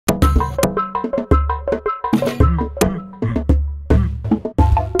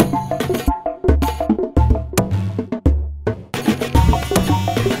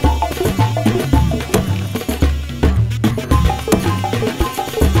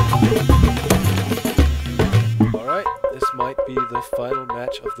final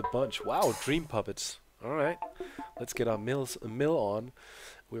match of the bunch. Wow, dream puppets. All right, let's get our mill on.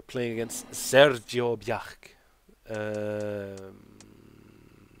 We're playing against Sergio Biach.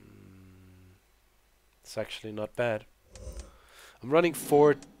 It's actually not bad. I'm running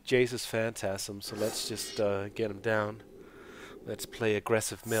 4 Jesus Phantasm, so let's just get him down. Let's play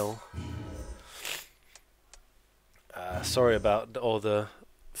aggressive mill. Sorry about all the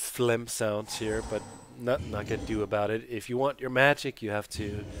phlegm sounds here, but nothing I can do about it. If you want your magic, you have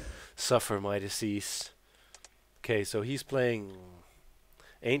to suffer my decease. Okay, so he's playing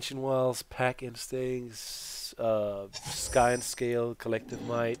Ancient Wells, Pack Instincts, Sky and Scale, Collective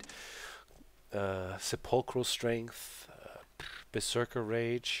Might, Sepulchral Strength, Berserker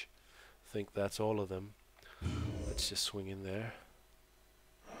Rage. I think that's all of them. Let's just swing in there.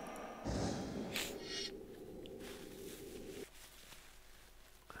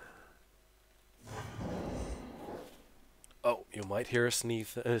 Oh, you might hear a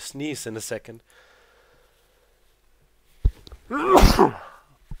sneeze in a second.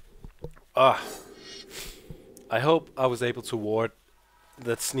 Ah, I hope I was able to ward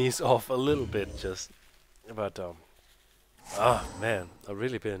that sneeze off a little bit, just. But man, I've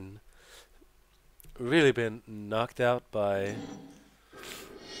really been knocked out by.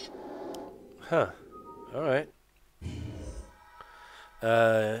 Huh. All right.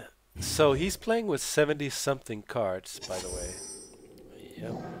 So he's playing with 70-something cards, by the way.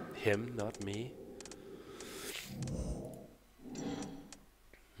 Yep, him, not me.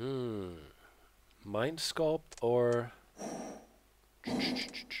 Mind Sculpt or...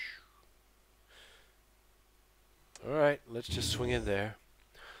 Alright, let's just swing in there.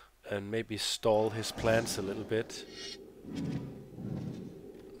 And maybe stall his plans a little bit.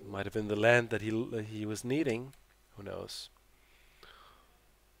 Might have been the land that he was needing. Who knows?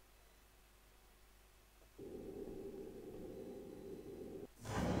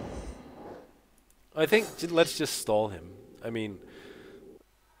 I think let's just stall him. I mean,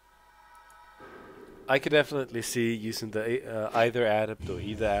 I could definitely see using the either adept or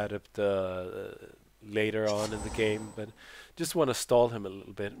either adept later on in the game, but just want to stall him a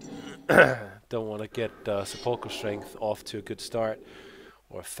little bit. Don't want to get Sepulchral Strength off to a good start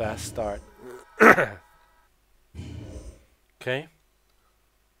or a fast start. Okay.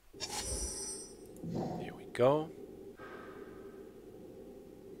 Here we go.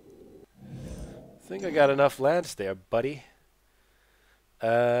 I think I got enough lands there, buddy.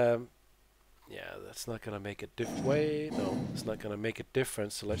 Yeah, that's not gonna make a no, it's not gonna make a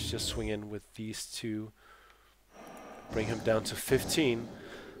difference. So let's just swing in with these two. Bring him down to 15.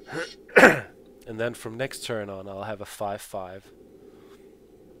 And then from next turn on, I'll have a 5/5.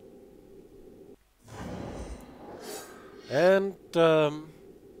 And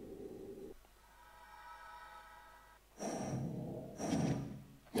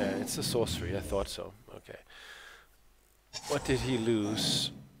yeah, it's a sorcery. I thought so. Okay. What did he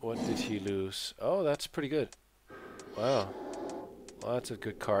lose? What did he lose? Oh, that's pretty good. Wow. Lots of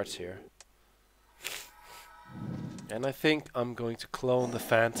good cards here. And I think I'm going to clone the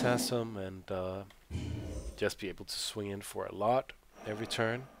Phantasm and just be able to swing in for a lot every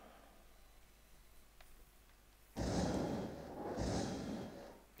turn.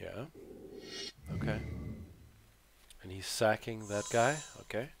 Yeah. Okay. And he's sacking that guy.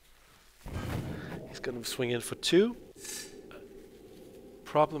 Okay. He's going to swing in for 2.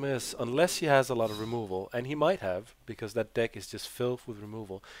 Problem is, unless he has a lot of removal, and he might have, because that deck is just filled with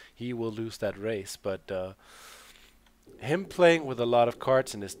removal, he will lose that race. But him playing with a lot of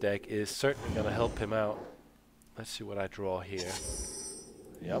cards in his deck is certainly going to help him out. Let's see what I draw here.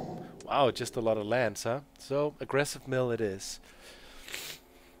 Yep. Wow, just a lot of lands, huh? So, aggressive mill it is.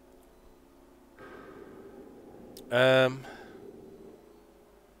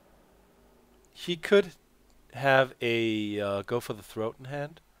 He could have a go for the throat in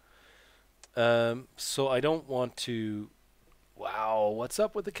hand. So I don't want to... Wow, what's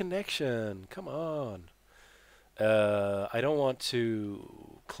up with the connection? Come on. I don't want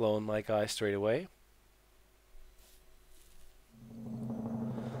to clone my guy straight away.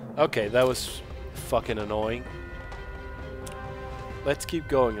 Okay, that was fucking annoying. Let's keep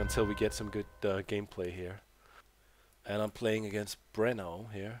going until we get some good gameplay here. And I'm playing against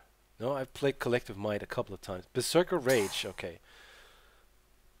Breno here. No, I've played Collective Might a couple of times. Berserker Rage, okay.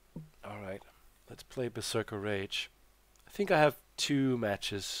 Alright, let's play Berserker Rage. I think I have 2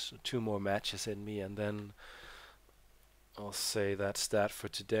 more matches in me, and then I'll say that's that for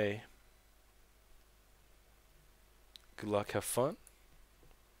today. Good luck, have fun.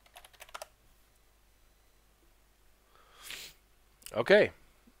 Okay.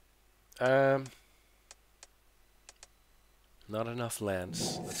 Not enough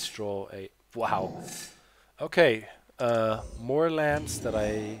lands. Let's draw a... Wow. Okay. More lands that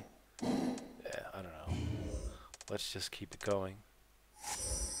I... Yeah, I don't know. Let's just keep it going.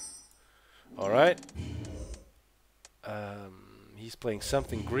 Alright. He's playing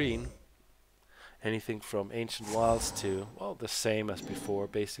something green. Anything from Ancient Wilds to, well, the same as before,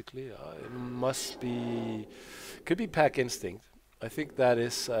 basically. It must be... Could be Pack Instinct. I think that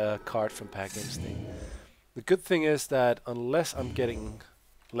is a card from Pack Instinct. The good thing is that unless I'm getting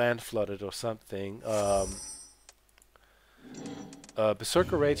land flooded or something,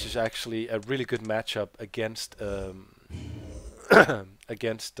 Berserker Rage is actually a really good matchup against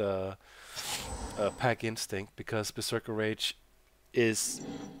against Pack Instinct, because Berserker Rage is...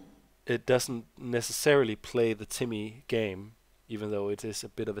 It doesn't necessarily play the Timmy game, even though it is a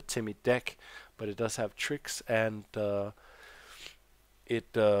bit of a Timmy deck, but it does have tricks, and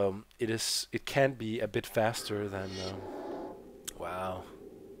it can be a bit faster than wow.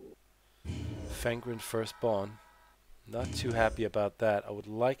 Fangren Firstborn. Not too happy about that. I would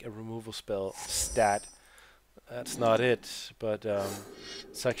like a removal spell stat. That's not it, but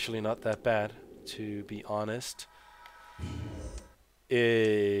it's actually not that bad, to be honest.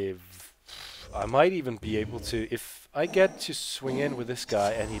 If I might even be able to, if I get to swing in with this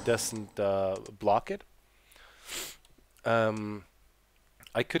guy and he doesn't block it,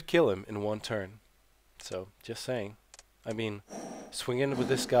 I could kill him in one turn. So, just saying. I mean, swing in with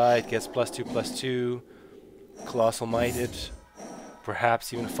this guy, it gets +2/+2, Colossal Might it,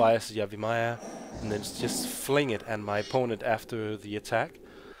 perhaps even fires Yavimaya, and then just fling it at my opponent after the attack.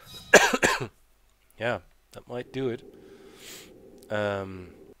 Yeah, that might do it.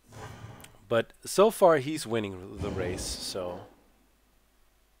 But so far he's winning the race, so...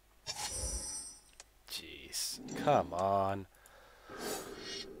 Jeez, come on.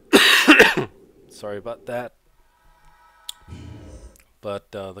 Sorry about that.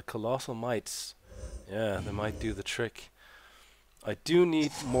 But the Colossal Mites, yeah, they might do the trick. I do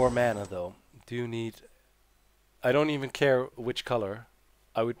need more mana though. I don't even care which color.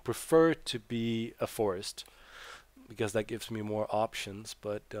 I would prefer it to be a forest, because that gives me more options,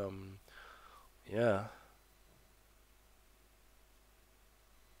 but yeah.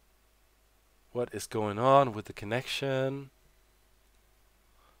 What is going on with the connection?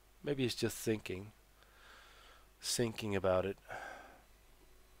 Maybe it's just thinking about it.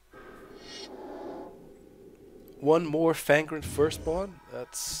 One more Fangren Firstborn?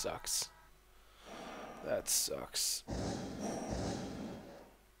 That sucks. That sucks.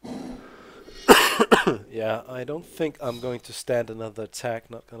 Yeah, I don't think I'm going to stand another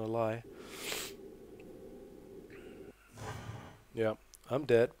attack, not gonna lie. Yeah, I'm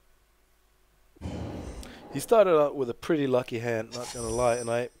dead. He started out with a pretty lucky hand, not gonna lie,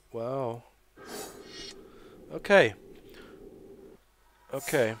 and wow. Okay.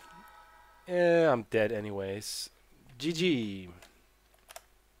 Okay. Yeah, I'm dead anyways. GG.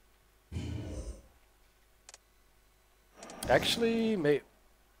 Actually,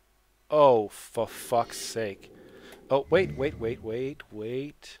 oh, for fuck's sake. Oh, wait.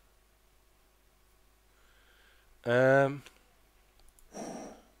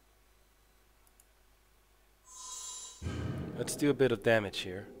 Let's do a bit of damage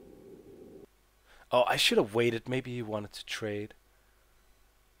here. Oh, I should have waited. Maybe he wanted to trade.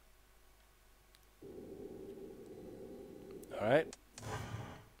 Alright.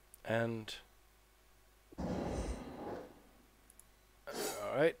 And...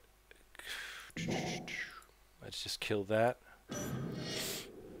 Alright. Let's just kill that.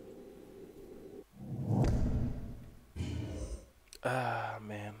 Ah,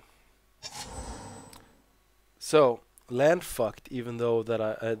 man. So, land fucked, even though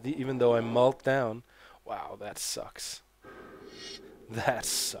I mult down. Wow, that sucks. That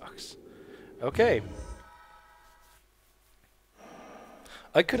sucks. Okay.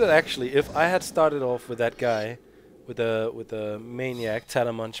 I could have actually, if I had started off with that guy, with the maniac,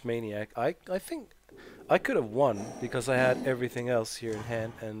 Talamunch maniac, I think I could have won, because I had everything else here in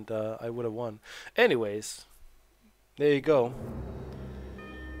hand, and I would have won. Anyways, there you go.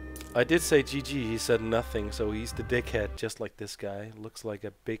 I did say GG, he said nothing, so he's the dickhead, just like this guy. Looks like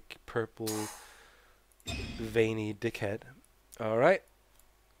a big purple veiny dickhead. Alright.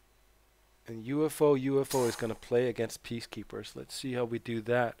 And UFO is gonna play against Peacekeepers. Let's see how we do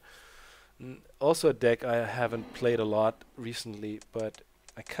that. Also a deck I haven't played a lot recently, but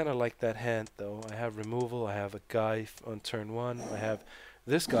I kinda like that hand though. I have removal, I have a guy on turn 1, I have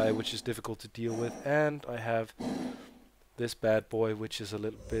this guy which is difficult to deal with, and I have this bad boy which is a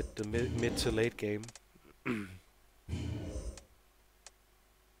little bit the mid to late game.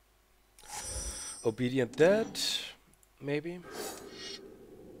 Obedient Dead. maybe.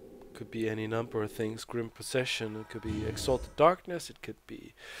 Could be any number of things. Grim Possession, it could be Exalted Darkness, it could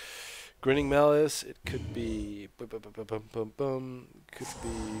be Grinning Malice, it could be could be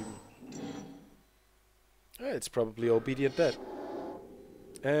it's probably Obedient Dead.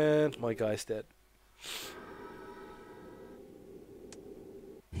 And my guy's dead.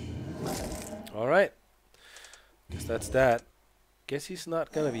 Alright. Guess that's that. Guess he's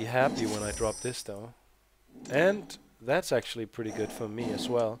not gonna be happy when I drop this though. And that's actually pretty good for me as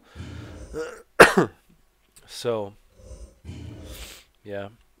well. So, yeah.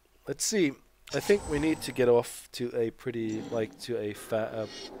 Let's see. I think we need to get off to a pretty, like, to a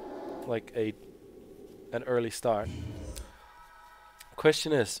an early start.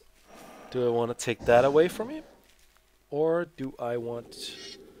 Question is, do I want to take that away from him, or do I want?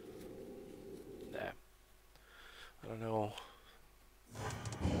 Nah, I don't know.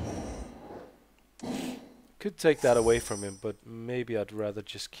 Could take that away from him, but maybe I'd rather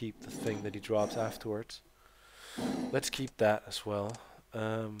just keep the thing that he drops afterwards. Let's keep that as well.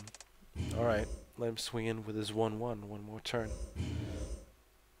 Alright, let him swing in with his 1-1 one more turn.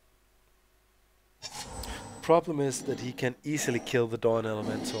 Problem is that he can easily kill the Dawn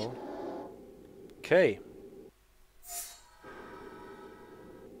Elemental. Okay.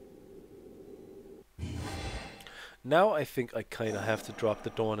 Now I think I kinda have to drop the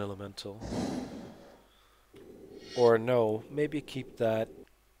Dawn Elemental. Or no, maybe keep that.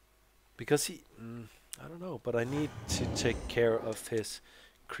 Because he... I don't know, but I need to take care of his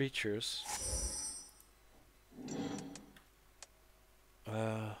creatures.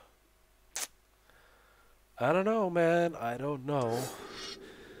 I don't know, man. I don't know.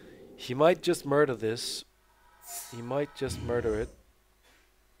 He might just murder this. He might just murder it.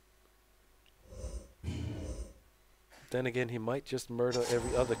 Then again, he might just murder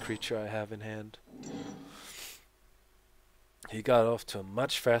every other creature I have in hand. He got off to a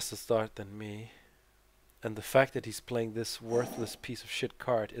much faster start than me. And the fact that he's playing this worthless piece of shit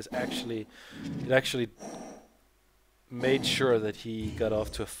card is actually... It actually made sure that he got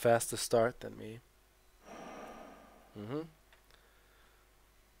off to a faster start than me.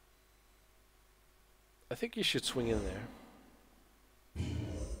 I think you should swing in there.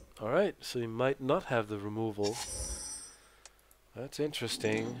 Alright, so he might not have the removal. That's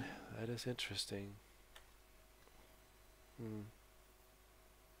interesting. That is interesting.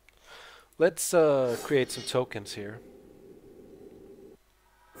 Let's create some tokens here.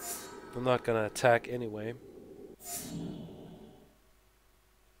 I'm not gonna attack anyway.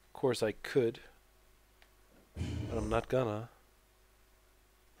 Of course I could, but I'm not gonna.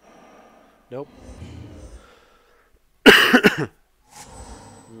 Nope.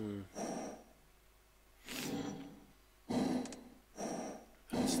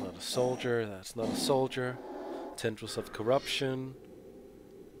 That's not a soldier, that's not a soldier. Tendrils of Corruption.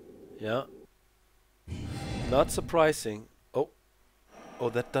 Yeah. Not surprising. Oh. Oh,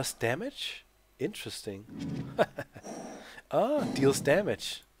 that does damage? Interesting. Ah, deals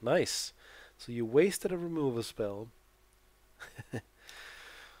damage. Nice. So you wasted a removal spell.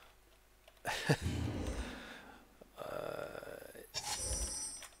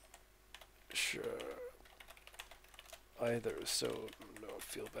 Sure. Either, so don't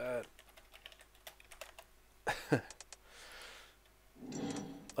feel bad.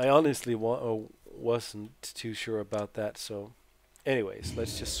 I honestly wasn't too sure about that, so anyways,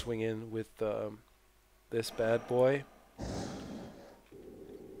 let's just swing in with this bad boy.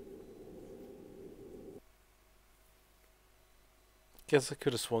 Guess I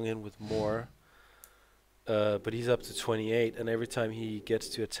could have swung in with more, but he's up to 28, and every time he gets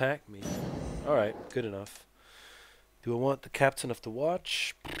to attack me. Alright, good enough. Do I want the Captain of the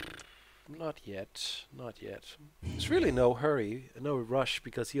Watch? Not yet, not yet. There's really no hurry, no rush,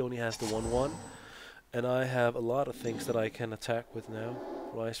 because he only has the 1-1, and I have a lot of things that I can attack with now.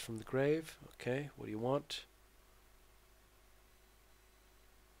 Rise from the Grave, okay, what do you want?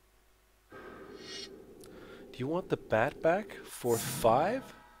 Do you want the bat back for 5?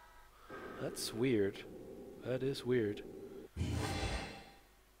 That's weird. That is weird.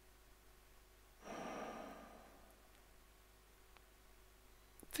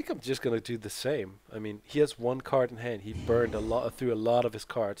 I think I'm just gonna do the same. I mean, he has one card in hand. He burned through a lot of his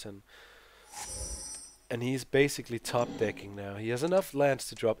cards, and he's basically top decking now. He has enough lands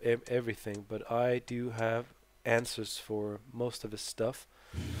to drop everything, but I do have answers for most of his stuff.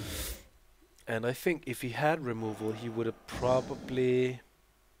 And I think if he had removal, he would have probably...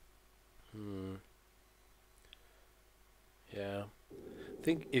 Yeah. I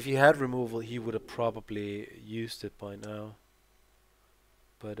think if he had removal, he would have probably used it by now.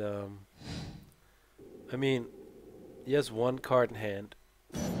 But, I mean, He has one card in hand,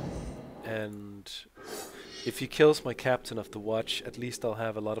 and if he kills my Captain of the Watch, at least I'll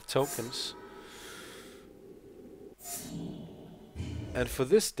have a lot of tokens. And for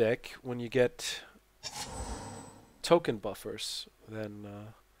this deck, when you get token buffers, then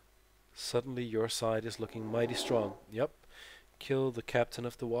suddenly your side is looking mighty strong. Yep. Kill the Captain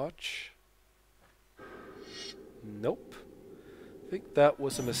of the Watch. Nope. I think that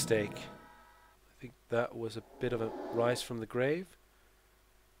was a mistake. I think that was a bit of a rise from the grave.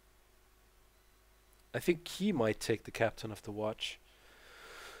 I think he might take the Captain of the Watch.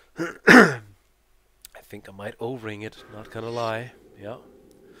 I think I might O-ring it, not gonna lie. Yeah.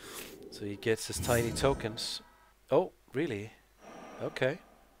 So he gets his tiny tokens. Oh, really? Okay.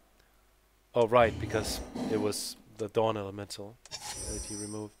 Oh, right, because it was the Dawn Elemental that he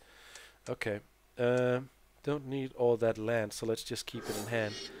removed. Okay. Don't need all that land, so let's just keep it in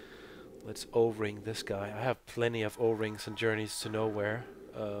hand. Let's O-ring this guy. I have plenty of O-rings and Journeys to Nowhere.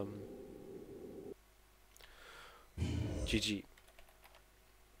 GG.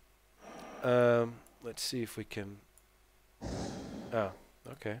 Let's see if we can... Oh,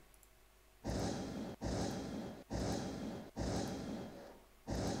 okay.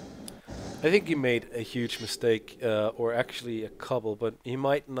 I think he made a huge mistake, or actually a couple, but he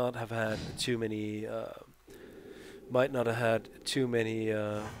might not have had too many...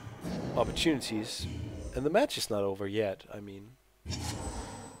 opportunities, and the match is not over yet. I mean,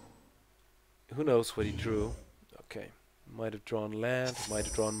 who knows what he drew? Okay, might have drawn land, might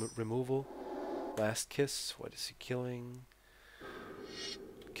have drawn removal. Last kiss. What is he killing?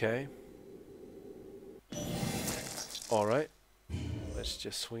 Okay. All right. Let's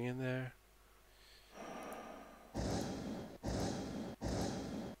just swing in there.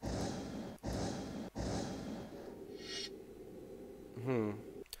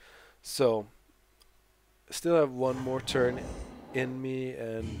 So, still have one more turn in me,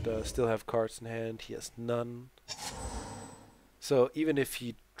 and still have cards in hand. He has none. So even if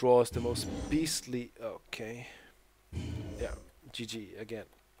he draws the most beastly... Okay. Yeah, GG again.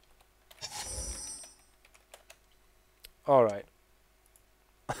 Alright.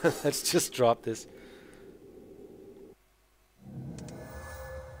 Let's just drop this.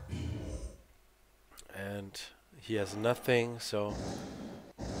 And he has nothing, so...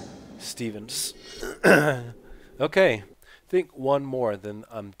 Stevens. Okay. I think one more, then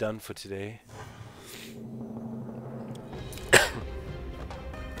I'm done for today.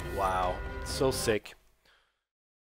 Wow. So sick.